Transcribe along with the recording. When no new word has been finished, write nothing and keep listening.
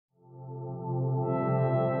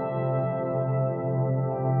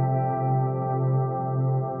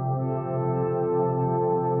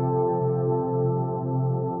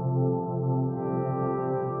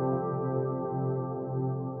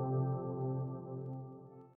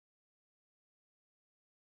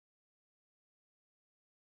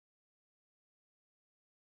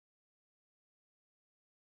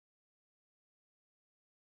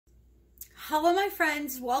Hello my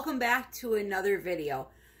friends, welcome back to another video.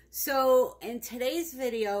 So in today's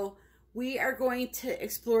video, we are going to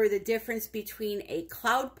explore the difference between a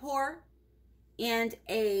cloud pour and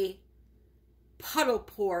a puddle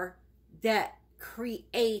pour that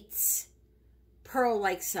creates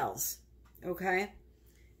pearl-like cells, okay?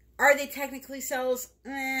 Are they technically cells?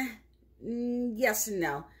 Yes and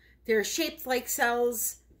no. They're shaped like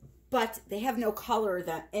cells, but they have no color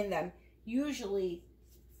in them. Usually,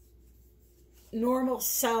 normal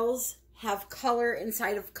cells have color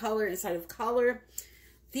inside of color inside of color.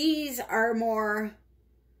 These are more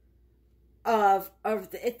of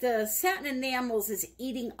the satin enamels is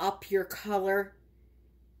eating up your color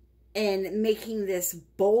and making this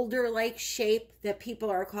boulder-like shape that people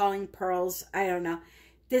are calling pearls. I don't know.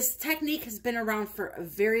 This technique has been around for a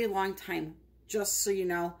very long time, just so you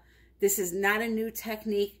know. This is not a new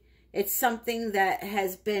technique. It's something that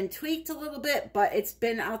has been tweaked a little bit, but it's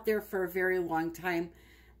been out there for a very long time.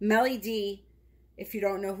 Mely D, if you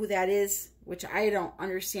don't know who that is, which I don't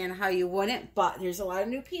understand how you wouldn't, but there's a lot of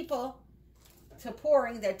new people to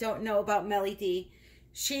pouring that don't know about Mely D.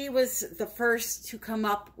 She was the first to come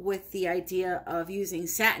up with the idea of using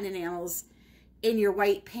satin enamels in your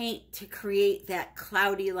white paint to create that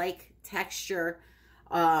cloudy-like texture,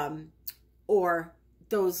 or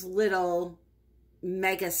those little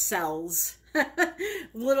mega cells,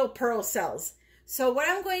 little pearl cells. So what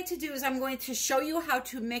I'm going to do is I'm going to show you how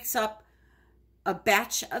to mix up a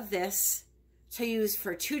batch of this to use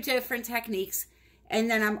for two different techniques.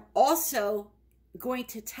 And then I'm also going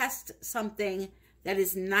to test something that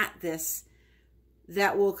is not this,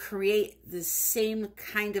 that will create the same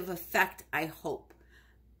kind of effect, I hope.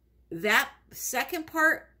 That second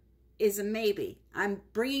part is a maybe. I'm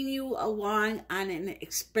bringing you along on an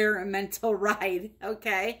experimental ride,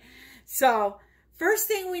 okay? So first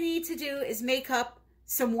thing we need to do is make up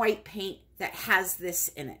some white paint that has this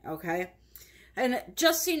in it, okay? And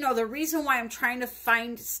just so you know, the reason why I'm trying to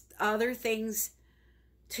find other things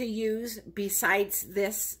to use besides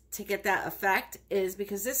this to get that effect is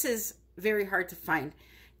because this is very hard to find.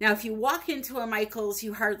 Now, if you walk into a Michael's,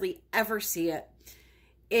 you hardly ever see it.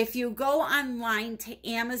 If you go online to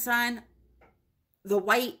Amazon, the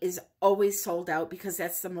white is always sold out because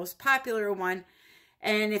that's the most popular one.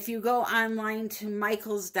 And if you go online to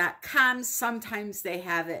michaels.com, sometimes they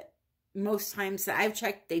have it. Most times that I've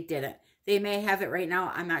checked, they didn't. They may have it right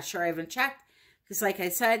now. I'm not sure. I haven't checked. Because like I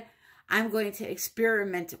said, I'm going to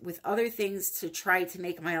experiment with other things to try to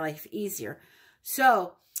make my life easier.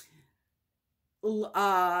 So,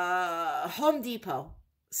 Home Depot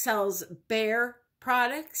sells Behr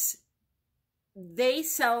products. They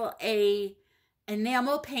sell a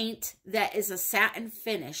enamel paint that is a satin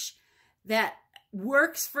finish that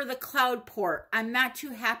works for the cloud pour. I'm not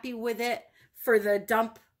too happy with it for the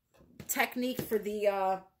dump technique, for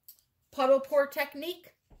the puddle pour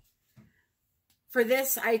technique. For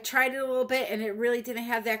this, I tried it a little bit and it really didn't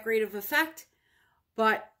have that great of effect.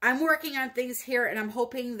 But I'm working on things here and I'm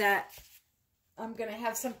hoping that I'm going to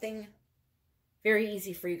have something very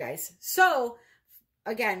easy for you guys. So,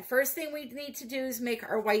 again, first thing we need to do is make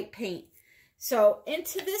our white paint. So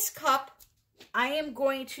into this cup, I am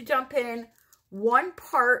going to dump in 1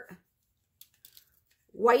 part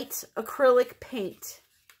white acrylic paint.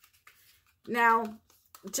 Now,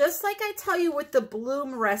 just like I tell you with the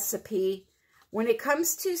bloom recipe, when it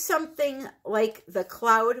comes to something like the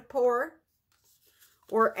cloud pour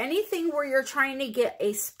or anything where you're trying to get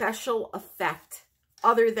a special effect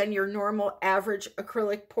other than your normal average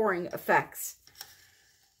acrylic pouring effects,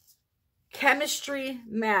 chemistry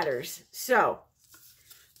matters. So,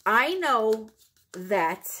 I know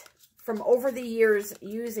that from over the years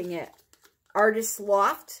using it, Artist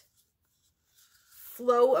Loft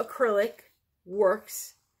Flow Acrylic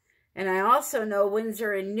works. And I also know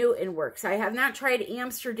Winsor & Newton works. I have not tried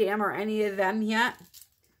Amsterdam or any of them yet.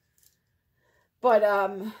 But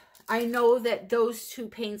I know that those two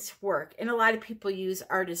paints work. And a lot of people use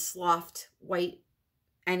Artist Loft white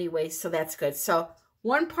anyway, so that's good. So,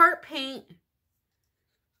 1 part paint,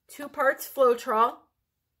 2 parts Floetrol.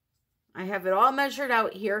 I have it all measured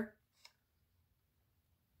out here.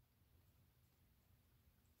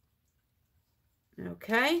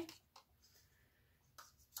 Okay.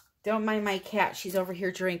 Don't mind my cat. She's over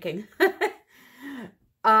here drinking.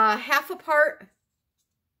 Half a part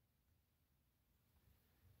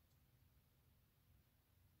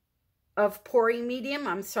of pouring medium.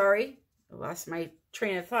 I'm sorry. I lost my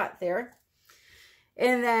train of thought there.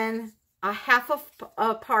 And then a half of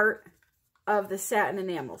a part of the satin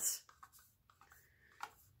enamels.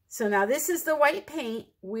 So now this is the white paint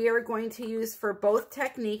we are going to use for both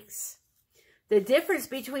techniques. The difference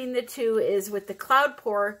between the two is with the cloud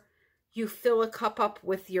pour, you fill a cup up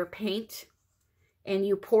with your paint and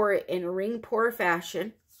you pour it in a ring pour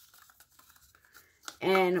fashion.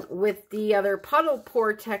 And with the other puddle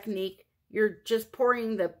pour technique, you're just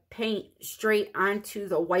pouring the paint straight onto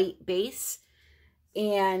the white base.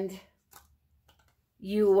 And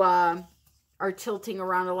you are tilting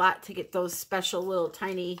around a lot to get those special little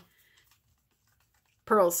tiny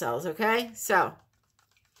pearl cells, okay? So,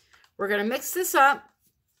 we're going to mix this up.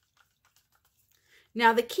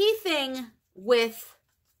 Now, the key thing with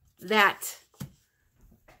that,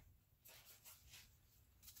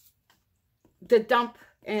 the dump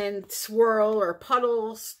and swirl or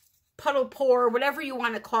puddle pour, whatever you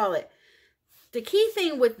want to call it. The key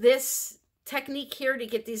thing with this technique here to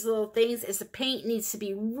get these little things is the paint needs to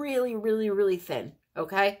be really, really, really thin,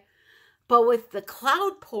 okay? But with the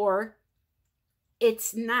cloud pour,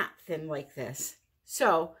 it's not thin like this.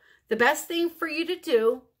 So, the best thing for you to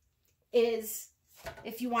do is,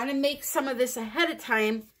 if you want to make some of this ahead of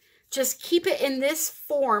time, just keep it in this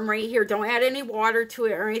form right here. Don't add any water to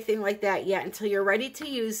it or anything like that yet until you're ready to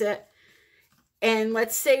use it. And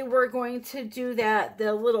let's say we're going to do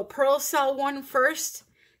the little pearl cell one first.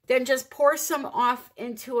 Then just pour some off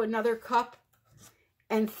into another cup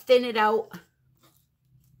and thin it out.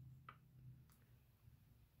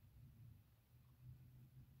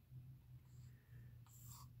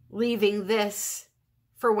 Leaving this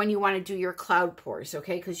for when you want to do your cloud pours,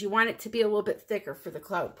 okay? Because you want it to be a little bit thicker for the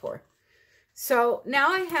cloud pour. So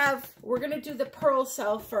now we're going to do the pearl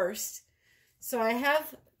cell first. So I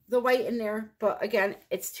have the white in there, but again,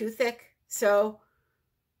 it's too thick. So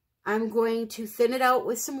I'm going to thin it out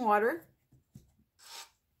with some water.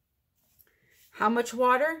 How much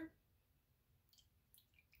water?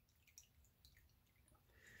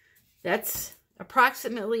 That's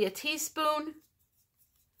approximately a teaspoon.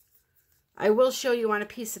 I will show you on a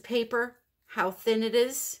piece of paper how thin it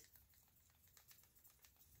is.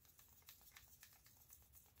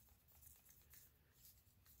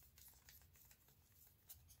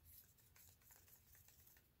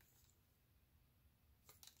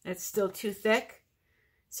 That's still too thick.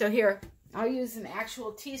 So here, I'll use an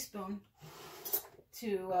actual teaspoon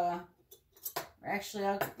to,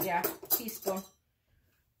 teaspoon.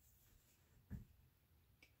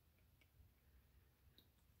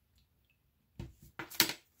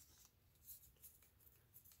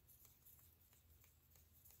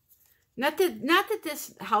 Not that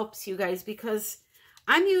this helps you guys, because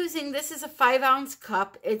I'm using, this is a 5-ounce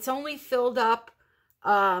cup. It's only filled up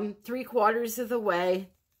 3/4 of the way.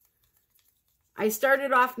 I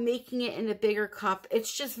started off making it in a bigger cup.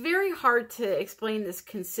 It's just very hard to explain this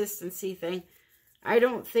consistency thing. I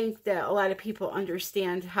don't think that a lot of people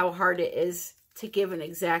understand how hard it is to give an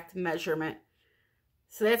exact measurement.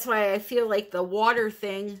 So that's why I feel like the water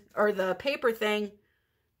thing or the paper thing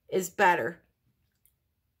is better.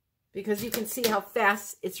 Because you can see how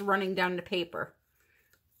fast it's running down the paper.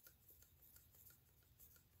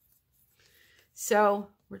 So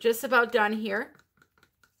we're just about done here.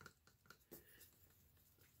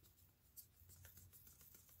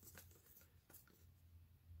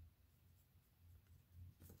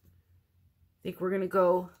 I think we're going to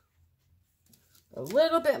go a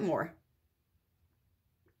little bit more.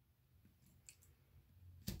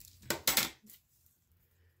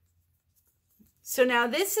 So now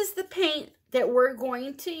this is the paint that we're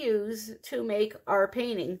going to use to make our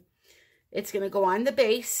painting. It's going to go on the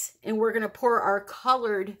base, and we're going to pour our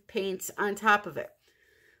colored paints on top of it.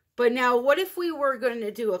 But now what if we were going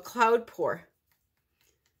to do a cloud pour?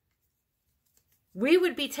 We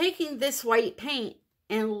would be taking this white paint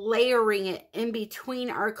and layering it in between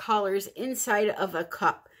our colors inside of a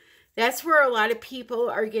cup. That's where a lot of people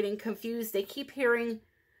are getting confused. They keep hearing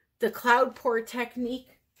the cloud pour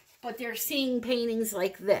technique, but they're seeing paintings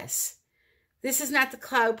like this. This is not the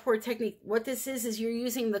cloud pour technique. What this is you're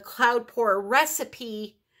using the cloud pour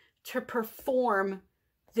recipe to perform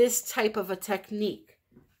this type of a technique.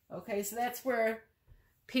 Okay, so that's where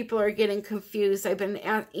people are getting confused. I've been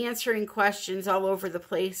answering questions all over the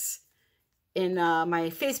place in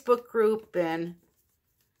my Facebook group, and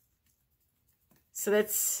so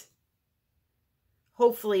that's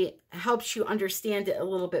hopefully helps you understand it a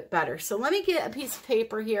little bit better. So let me get a piece of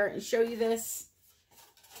paper here and show you this.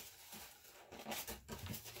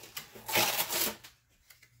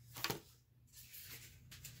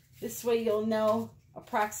 This way you'll know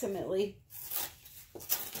approximately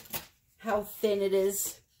how thin it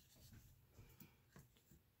is.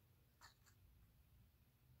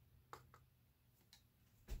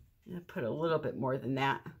 I'm going to put a little bit more than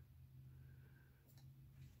that.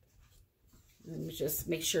 Let me just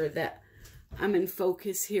make sure that I'm in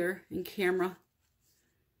focus here in camera.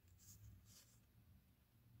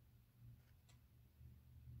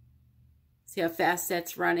 See how fast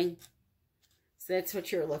that's running? So that's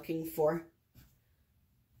what you're looking for.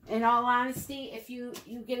 In all honesty, if you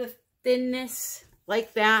get a thinness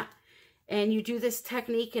like that and you do this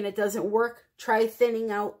technique and it doesn't work, try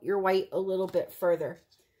thinning out your white a little bit further.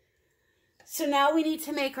 So now we need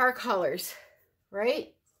to make our colors,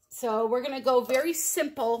 right? So we're going to go very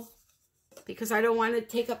simple because I don't want to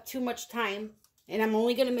take up too much time. And I'm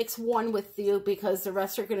only going to mix one with you because the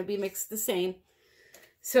rest are going to be mixed the same.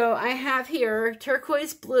 So I have here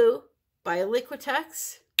Turquoise Blue by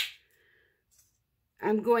Liquitex.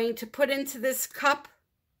 I'm going to put into this cup,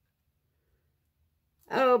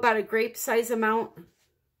 about a grape size amount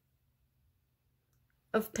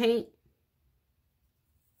of paint.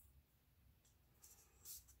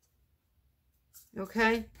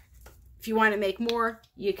 Okay. If you want to make more,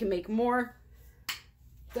 you can make more.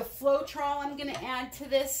 The Floetrol I'm going to add to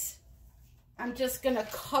this, I'm just going to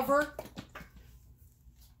cover.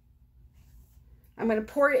 I'm going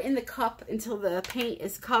to pour it in the cup until the paint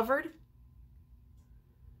is covered.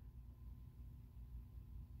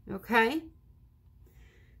 Okay.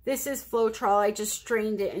 This is Floetrol. I just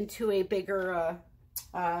strained it into a bigger,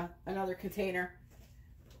 another container.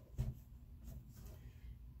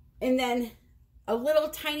 And then a little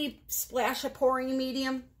tiny splash of pouring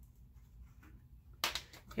medium.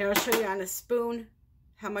 Here, I'll show you on a spoon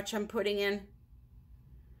how much I'm putting in.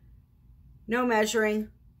 No measuring,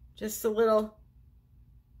 just a little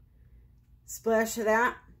splash of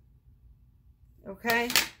that. Okay.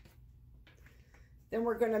 Then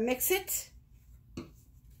we're going to mix it.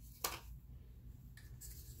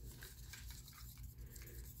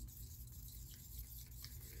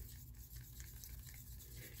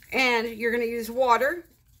 And you're going to use water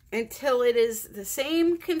until it is the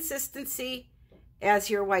same consistency as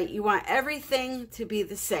your white. You want everything to be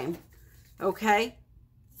the same, okay?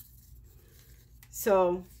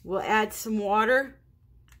 So we'll add some water.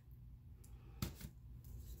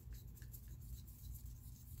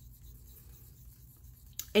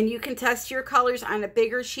 And you can test your colors on a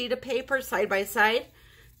bigger sheet of paper side by side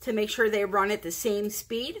to make sure they run at the same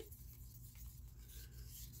speed.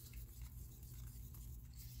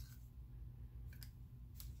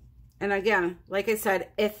 And again, like I said,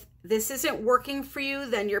 if this isn't working for you,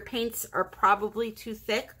 then your paints are probably too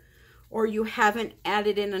thick or you haven't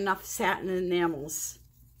added in enough satin enamels.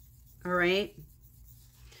 All right.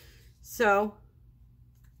 So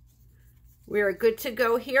we are good to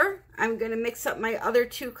go here. I'm going to mix up my other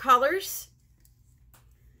two colors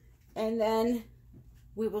and then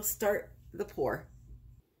we will start the pour.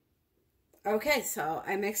 Okay, so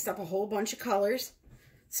I mixed up a whole bunch of colors,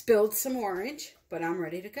 spilled some orange, but I'm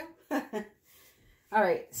ready to go. All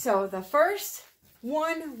right, so the first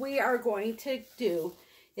one we are going to do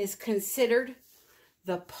is considered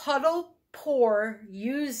the puddle pour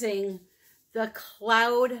using the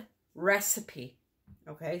cloud recipe.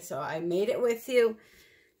 Okay, so I made it with you.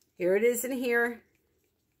 Here it is in here.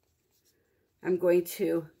 I'm going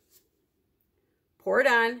to pour it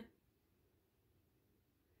on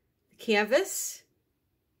the canvas.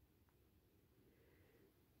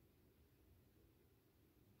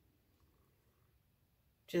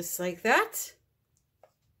 Just like that.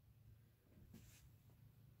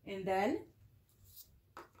 And then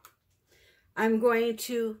I'm going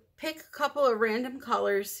to pick a couple of random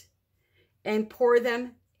colors and pour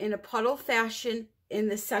them in a puddle fashion in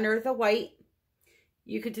the center of the white.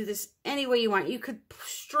 You could do this any way you want. You could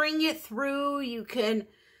string it through. You can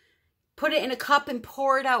put it in a cup and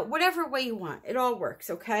pour it out. Whatever way you want. It all works,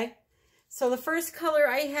 okay? So the first color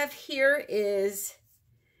I have here is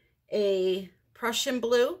a Prussian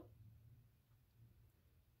blue.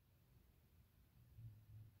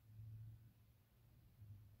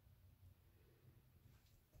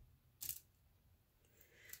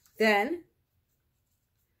 Then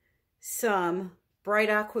some bright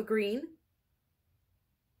aqua green.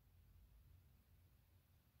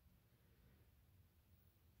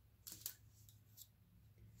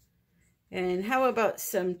 And how about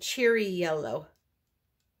some cherry yellow?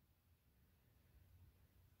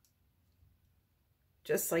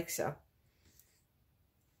 Just like so.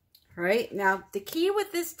 All right, now the key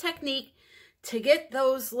with this technique to get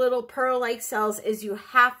those little pearl-like cells is you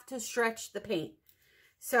have to stretch the paint.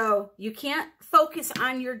 So you can't focus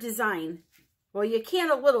on your design. Well, you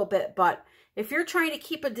can a little bit, but if you're trying to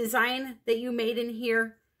keep a design that you made in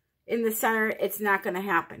here in the center, it's not going to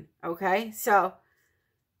happen, okay? So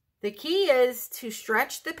the key is to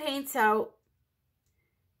stretch the paints out.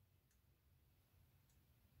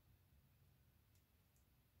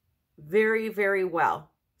 very, very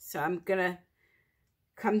well. So I'm going to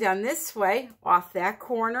come down this way off that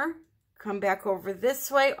corner, come back over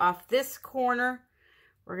this way off this corner.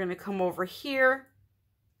 We're going to come over here,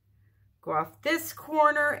 go off this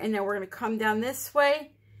corner, and then we're going to come down this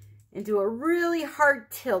way and do a really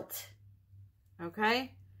hard tilt.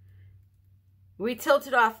 Okay? We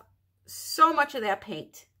tilted off so much of that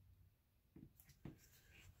paint.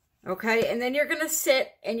 Okay? And then you're going to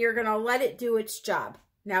sit and you're going to let it do its job.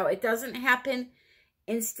 Now, it doesn't happen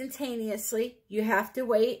instantaneously. You have to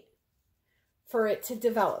wait for it to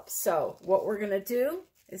develop. So what we're going to do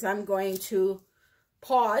is I'm going to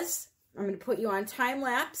pause. I'm going to put you on time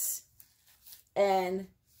lapse. And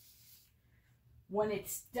when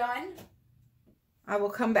it's done, I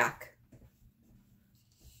will come back.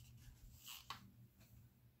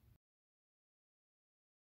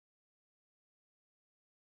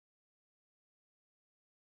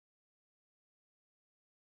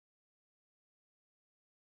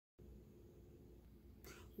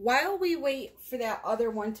 While we wait for that other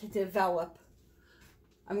one to develop,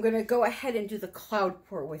 I'm going to go ahead and do the cloud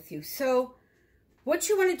pour with you. So what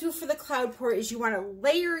you want to do for the cloud pour is you want to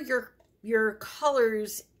layer your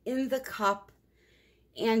colors in the cup,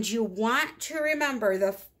 and you want to remember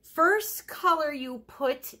the first color you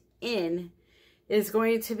put in is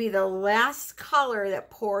going to be the last color that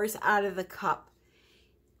pours out of the cup.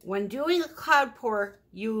 When doing a cloud pour,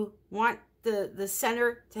 you want the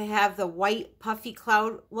center to have the white puffy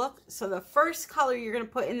cloud look. So the first color you're going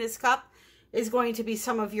to put in this cup is going to be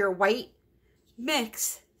some of your white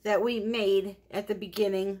mix that we made at the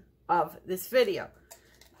beginning of this video.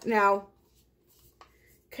 Now,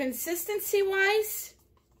 consistency wise,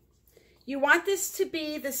 you want this to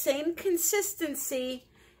be the same consistency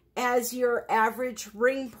as your average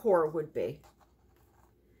ring pour would be.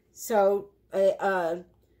 So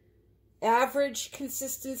average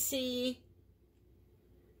consistency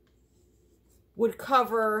would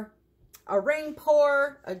cover a ring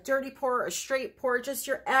pour, a dirty pour, a straight pour, just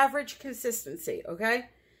your average consistency, okay?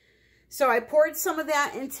 So I poured some of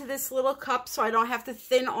that into this little cup so I don't have to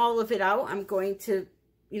thin all of it out. I'm going to,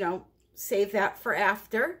 you know, save that for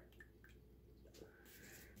after.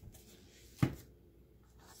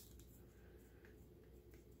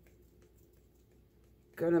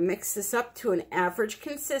 Going to mix this up to an average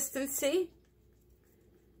consistency.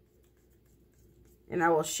 And I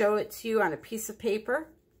will show it to you on a piece of paper.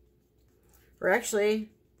 Or actually,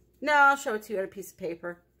 no, I'll show it to you on a piece of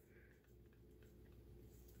paper.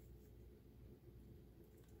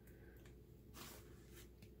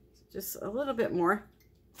 Just a little bit more.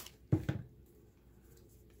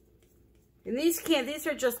 And these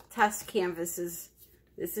are just test canvases.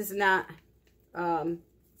 This is not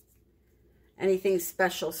anything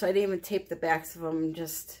special. So I didn't even tape the backs of them. I'm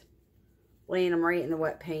just laying them right in the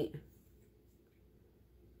wet paint.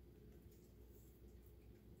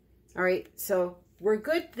 All right, so we're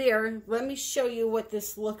good there. Let me show you what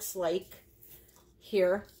this looks like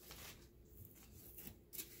here.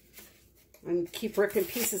 I'm going to keep ripping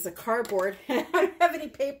pieces of cardboard. I don't have any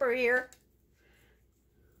paper here.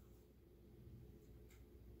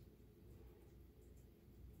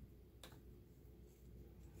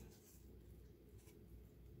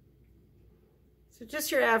 So just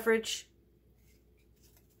your average.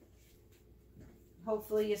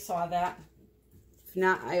 Hopefully you saw that. If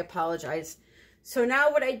not, I apologize. So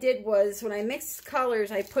now what I did was, when I mixed colors,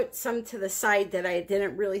 I put some to the side that I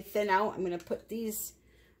didn't really thin out. I'm going to put these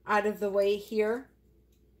out of the way here.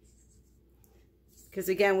 Because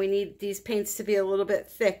again, we need these paints to be a little bit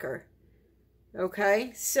thicker.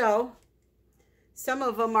 Okay, so some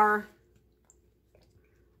of them are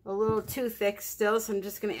a little too thick still. So I'm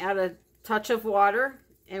just going to add a touch of water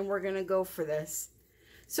and we're going to go for this.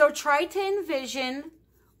 So try to envision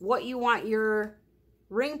what you want your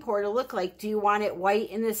ring pour to look like. Do you want it white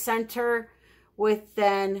in the center with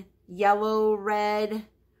then yellow, red,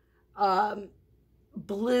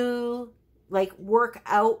 blue, like work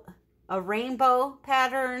out a rainbow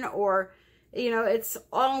pattern? Or, you know, it's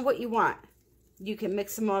all what you want. You can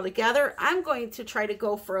mix them all together. I'm going to try to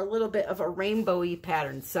go for a little bit of a rainbowy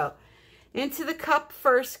pattern. So into the cup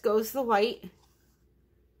first goes the white.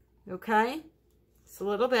 Okay, just a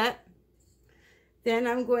little bit. Then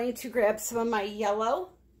I'm going to grab some of my yellow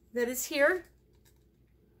that is here.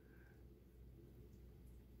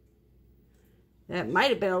 That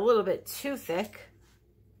might have been a little bit too thick,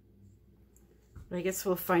 but I guess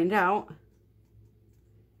we'll find out.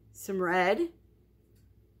 Some red.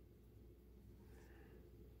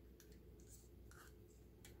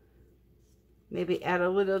 Maybe add a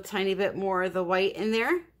little tiny bit more of the white in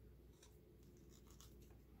there.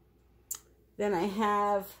 Then I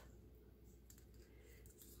have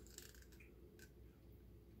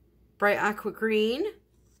bright aqua green.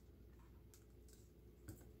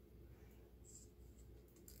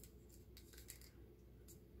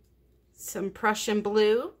 Some Prussian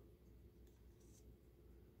blue.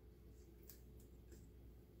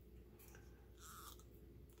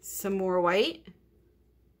 Some more white.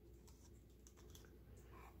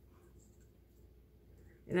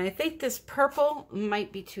 And I think this purple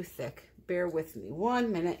might be too thick. Bear with me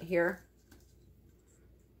 1 minute here.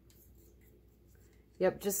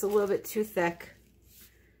 Yep, just a little bit too thick.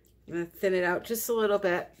 I'm going to thin it out just a little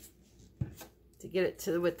bit to get it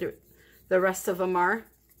to what the rest of them are.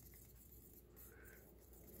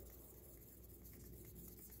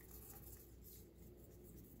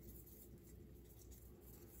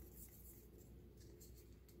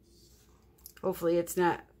 Hopefully it's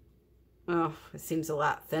not, oh, it seems a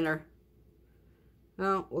lot thinner.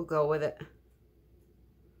 No, we'll go with it.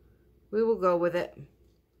 We will go with it.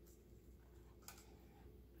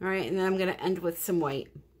 All right, and then I'm going to end with some white.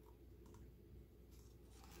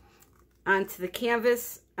 Onto the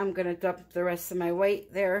canvas, I'm going to dump the rest of my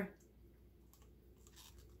white there.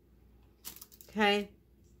 Okay.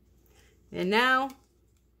 And now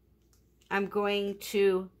I'm going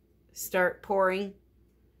to start pouring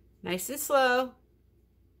nice and slow.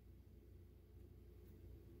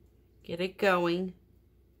 Get it going.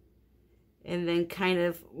 And then kind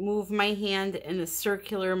of move my hand in a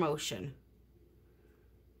circular motion.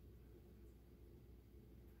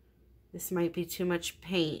 This might be too much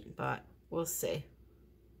paint, but we'll see.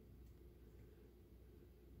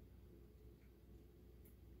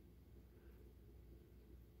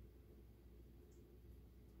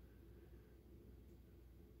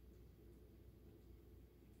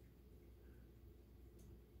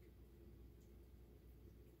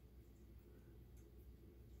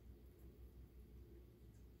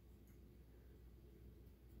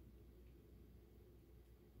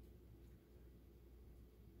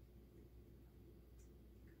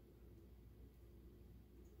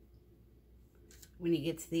 When you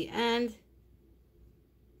get to the end,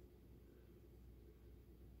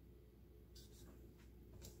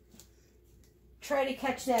 try to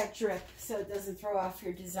catch that drip so it doesn't throw off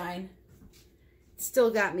your design. It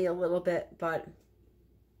still got me a little bit, but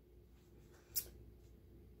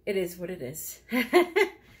it is what it is.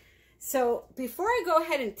 So before I go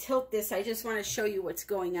ahead and tilt this, I just want to show you what's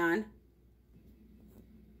going on.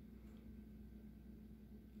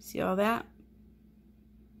 See all that?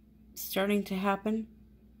 Starting to happen.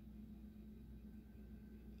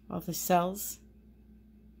 All the cells.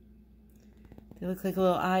 They look like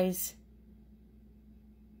little eyes.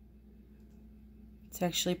 It's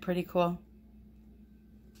actually pretty cool.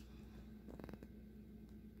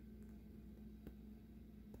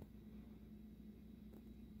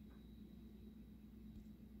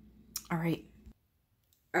 All right.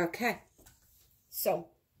 Okay. So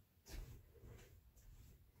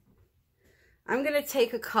I'm going to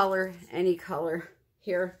take a color, any color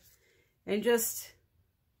here, and just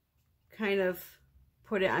kind of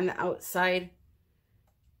put it on the outside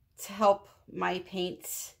to help my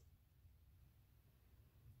paints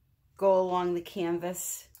go along the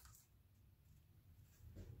canvas.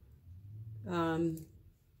 Let's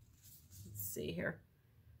see here.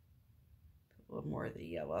 Put a little more of the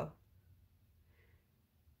yellow.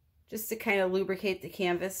 Just to kind of lubricate the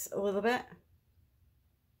canvas a little bit.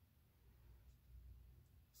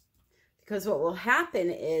 Because what will happen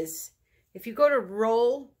is, if you go to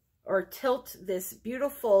roll or tilt this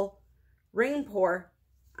beautiful ring pour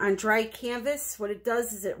on dry canvas, what it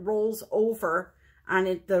does is it rolls over on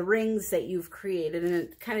it, the rings that you've created, and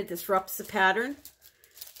it kind of disrupts the pattern.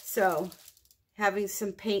 So having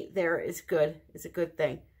some paint there is good, is a good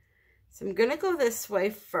thing. So I'm going to go this way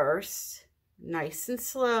first, nice and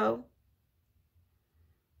slow.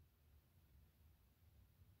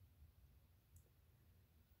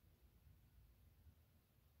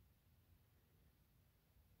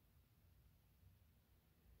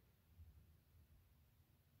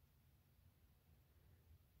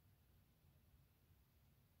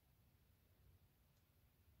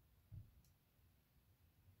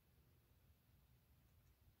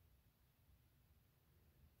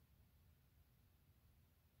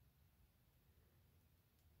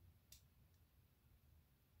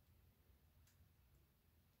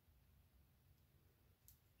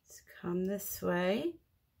 Come this way,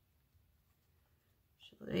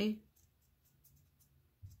 actually.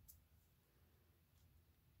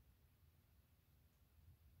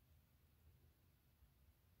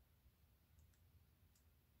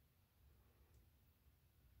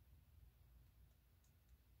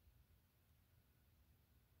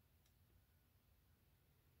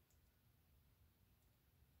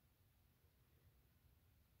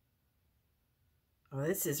 Oh,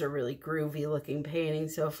 this is a really groovy looking painting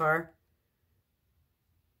so far.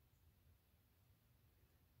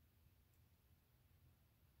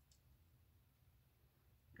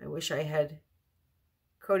 I wish I had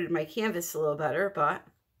coated my canvas a little better, but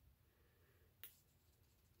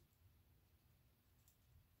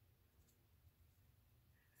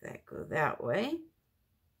that go that way.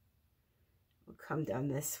 We'll come down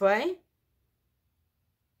this way.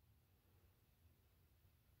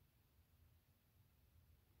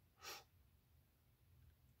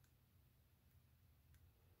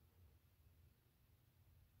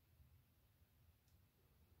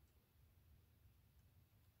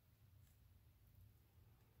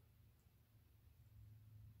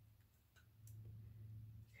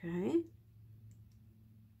 Okay.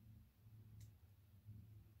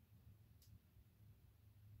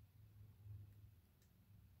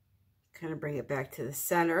 Kind of bring it back to the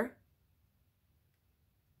center.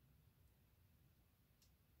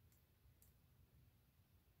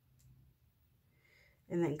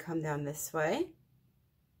 And then come down this way.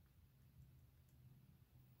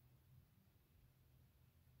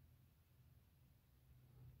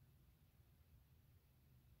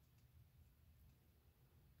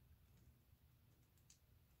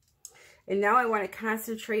 And now I want to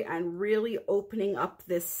concentrate on really opening up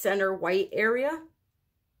this center white area.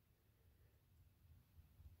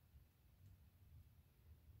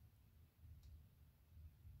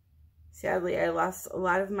 Sadly, I lost a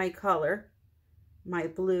lot of my color, my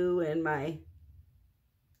blue and my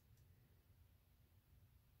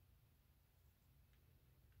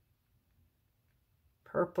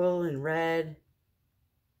purple and red.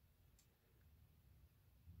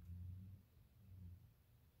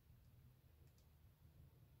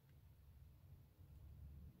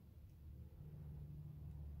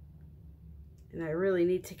 And I really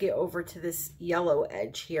need to get over to this yellow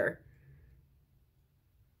edge here.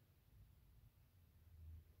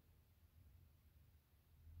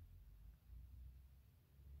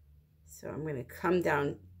 So I'm going to come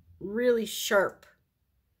down really sharp,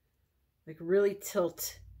 like really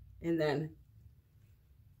tilt, and then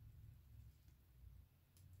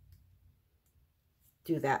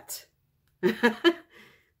do that.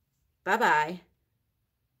 Bye-bye.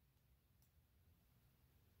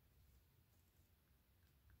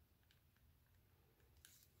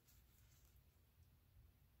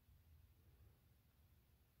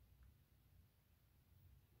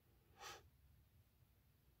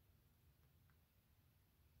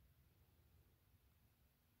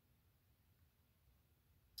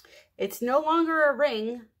 It's no longer a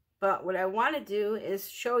ring, but what I want to do is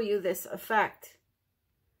show you this effect.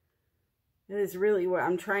 That is really what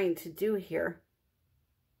I'm trying to do here.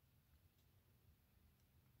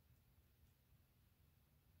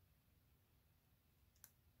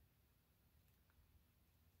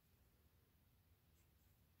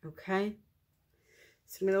 Okay,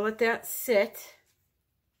 so I'm going to let that sit.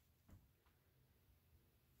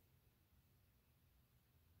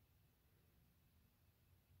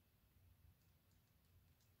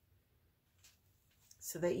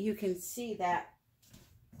 So that you can see that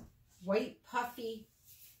white puffy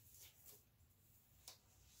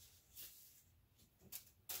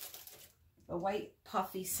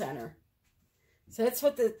center. So that's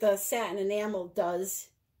what the satin enamel does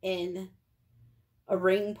in a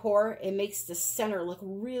ring pour. It makes the center look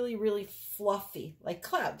really, really fluffy, like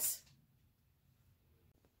clouds.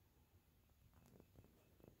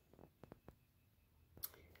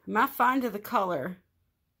 I'm not fond of the color.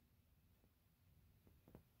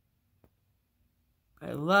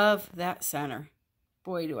 I love that center.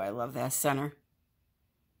 Boy, do I love that center.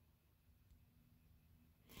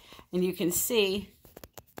 And you can see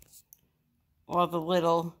all the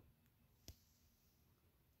little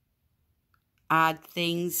odd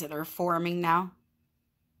things that are forming now.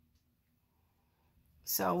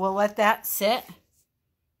 So we'll let that sit.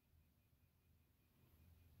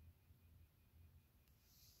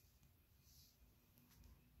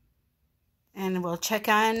 And we'll check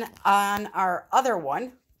on our other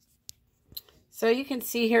one. So you can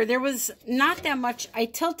see here, there was not that much. I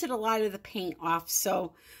tilted a lot of the paint off.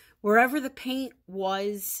 So wherever the paint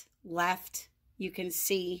was left, you can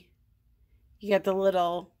see you got the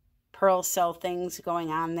little pearl cell things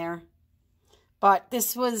going on there. But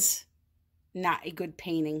this was not a good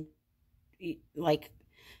painting, like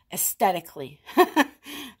aesthetically.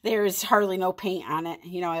 There's hardly no paint on it.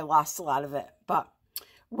 You know, I lost a lot of it. But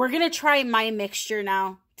we're going to try my mixture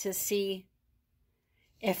now to see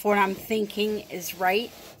if what I'm thinking is right.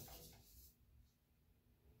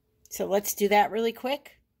 So let's do that really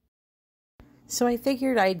quick. So I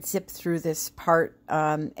figured I'd zip through this part,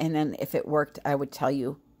 and then if it worked, I would tell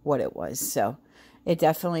you what it was. So it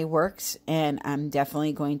definitely works, and I'm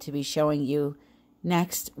definitely going to be showing you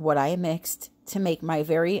next what I mixed to make my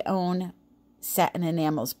very own Satin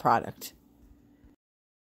Enamels product.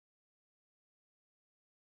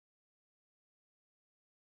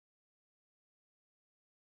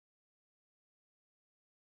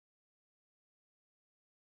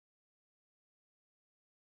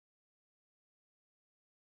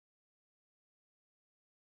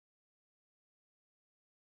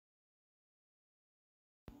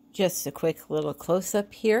 Just a quick little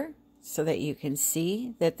close-up here so that you can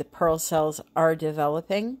see that the pearl cells are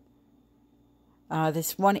developing.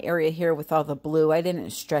 This one area here with all the blue, I didn't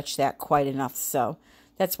stretch that quite enough, so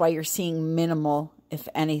that's why you're seeing minimal, if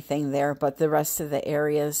anything, there, but the rest of the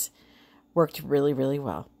areas worked really, really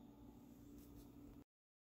well.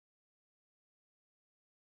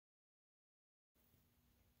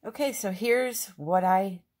 Okay, so here's what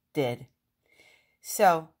I did.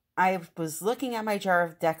 So I was looking at my jar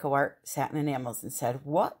of COLOURARTE Satin Enamels and said,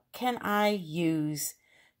 what can I use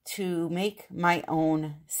to make my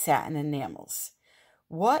own satin enamels?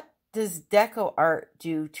 What does COLOURARTE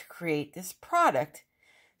do to create this product?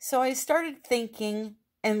 So I started thinking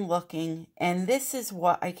and looking, and this is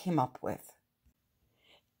what I came up with.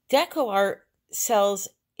 COLOURARTE sells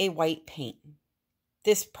a white paint.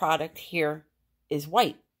 This product here is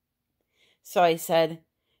white. So I said,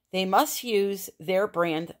 they must use their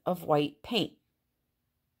brand of white paint.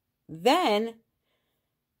 Then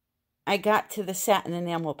I got to the satin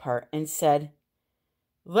enamel part and said,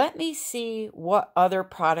 let me see what other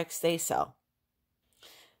products they sell.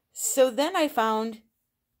 So then I found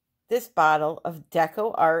this bottle of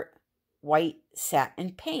COLOURARTE white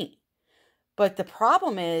satin paint. But the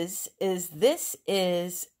problem is this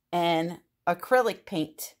is an acrylic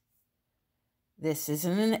paint. This is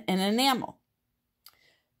an enamel.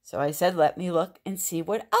 So I said, let me look and see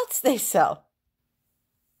what else they sell.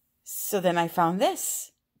 So then I found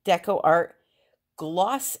this, COLOURARTE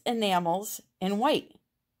gloss enamels in white.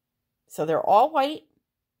 So they're all white.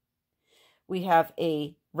 We have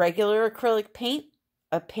a regular acrylic paint,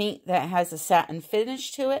 a paint that has a satin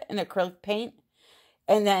finish to it, an acrylic paint,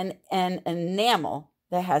 and then an enamel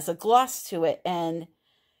that has a gloss to it. And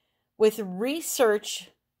with research,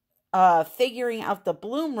 figuring out the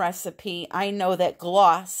bloom recipe, I know that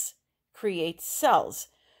gloss creates cells.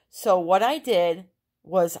 So what I did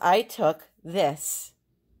was I took this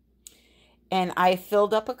and I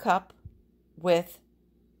filled up a cup with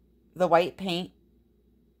the white paint,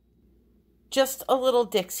 just a little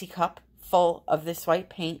Dixie cup full of this white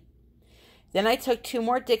paint. Then I took 2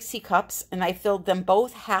 more Dixie cups and I filled them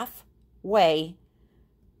both halfway,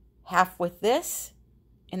 half with this,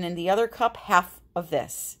 and in the other cup, half of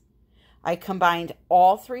this. I combined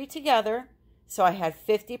all 3 together, so I had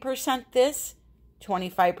 50% this,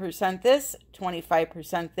 25% this,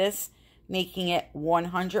 25% this, making it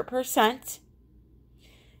 100%.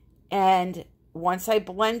 And once I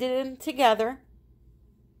blended them together,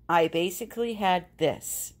 I basically had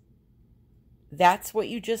this. That's what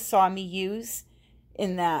you just saw me use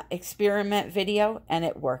in that experiment video, and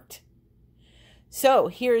it worked. So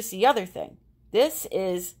here's the other thing. This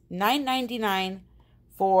is $9.99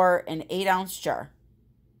 for an 8-ounce jar.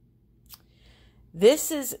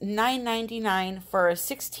 This is $9.99 for a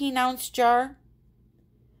 16-ounce jar.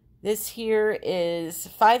 This here is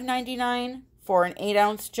 $5.99 for an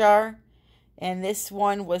 8-ounce jar. And this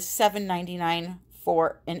one was $7.99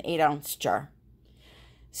 for an 8-ounce jar.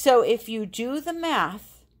 So if you do the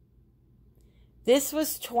math, this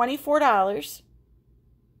was $24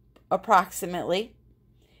 approximately.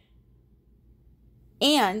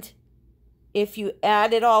 And if you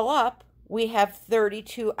add it all up, we have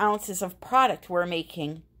 32 ounces of product we're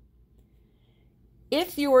making.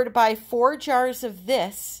 If you were to buy 4 jars of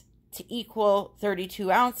this to equal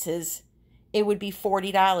 32 ounces, it would be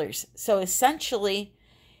 $40. So essentially,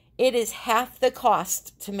 it is half the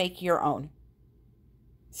cost to make your own.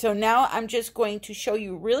 So now I'm just going to show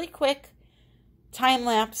you really quick time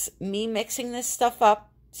lapse me mixing this stuff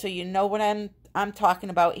up so you know what I'm talking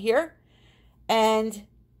about here. And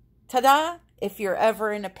ta-da, if you're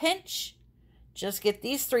ever in a pinch, just get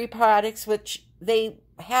these 3 products, which they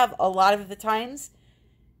have a lot of the times,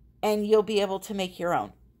 and you'll be able to make your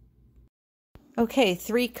own. Okay,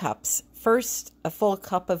 3 cups. First, a full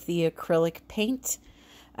cup of the acrylic paint,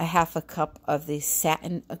 a half a cup of the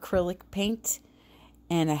satin acrylic paint,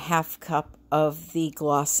 and a half cup of the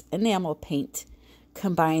gloss enamel paint.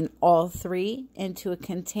 Combine all 3 into a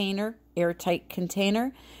container, airtight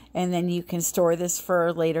container, and then you can store this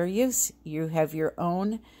for later use. You have your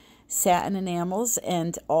own Satin Enamels,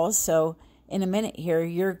 and also in a minute here,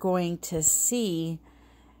 you're going to see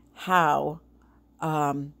how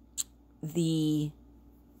the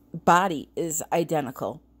body is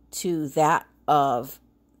identical to that of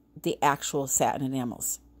the actual Satin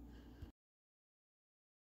Enamels.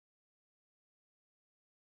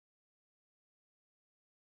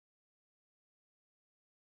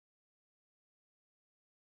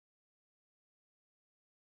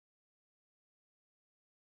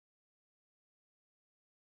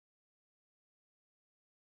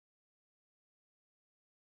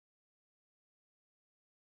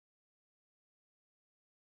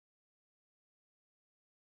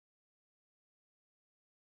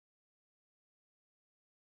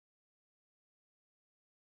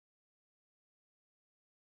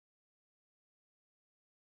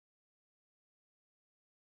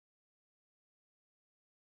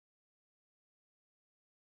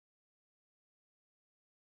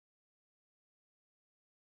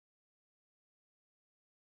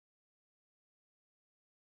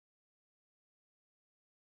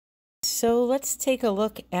 So let's take a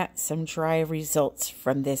look at some dry results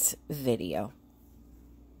from this video.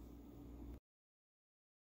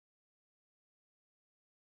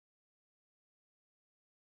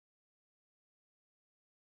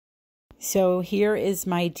 So here is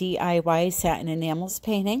my DIY Satin Enamels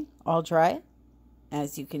painting, all dry.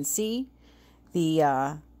 As you can see,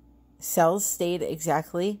 the cells stayed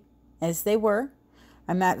exactly as they were.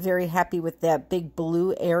 I'm not very happy with that big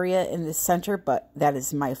blue area in the center, but that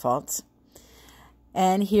is my fault.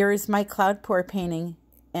 And here is my cloud pour painting.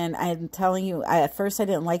 And I'm telling you, at first I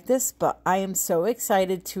didn't like this, but I am so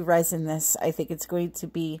excited to resin this. I think it's going to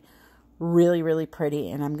be really, really pretty,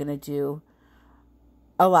 and I'm going to do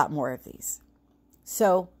a lot more of these.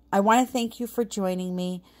 So I want to thank you for joining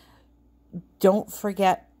me. Don't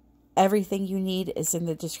forget, everything you need is in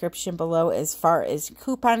the description below as far as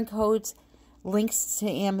coupon codes, links to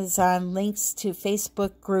Amazon, links to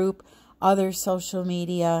Facebook group, other social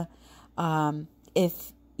media.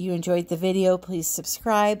 If you enjoyed the video, please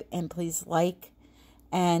subscribe and please like.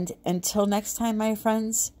 And until next time, my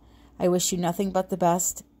friends, I wish you nothing but the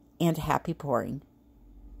best and happy pouring.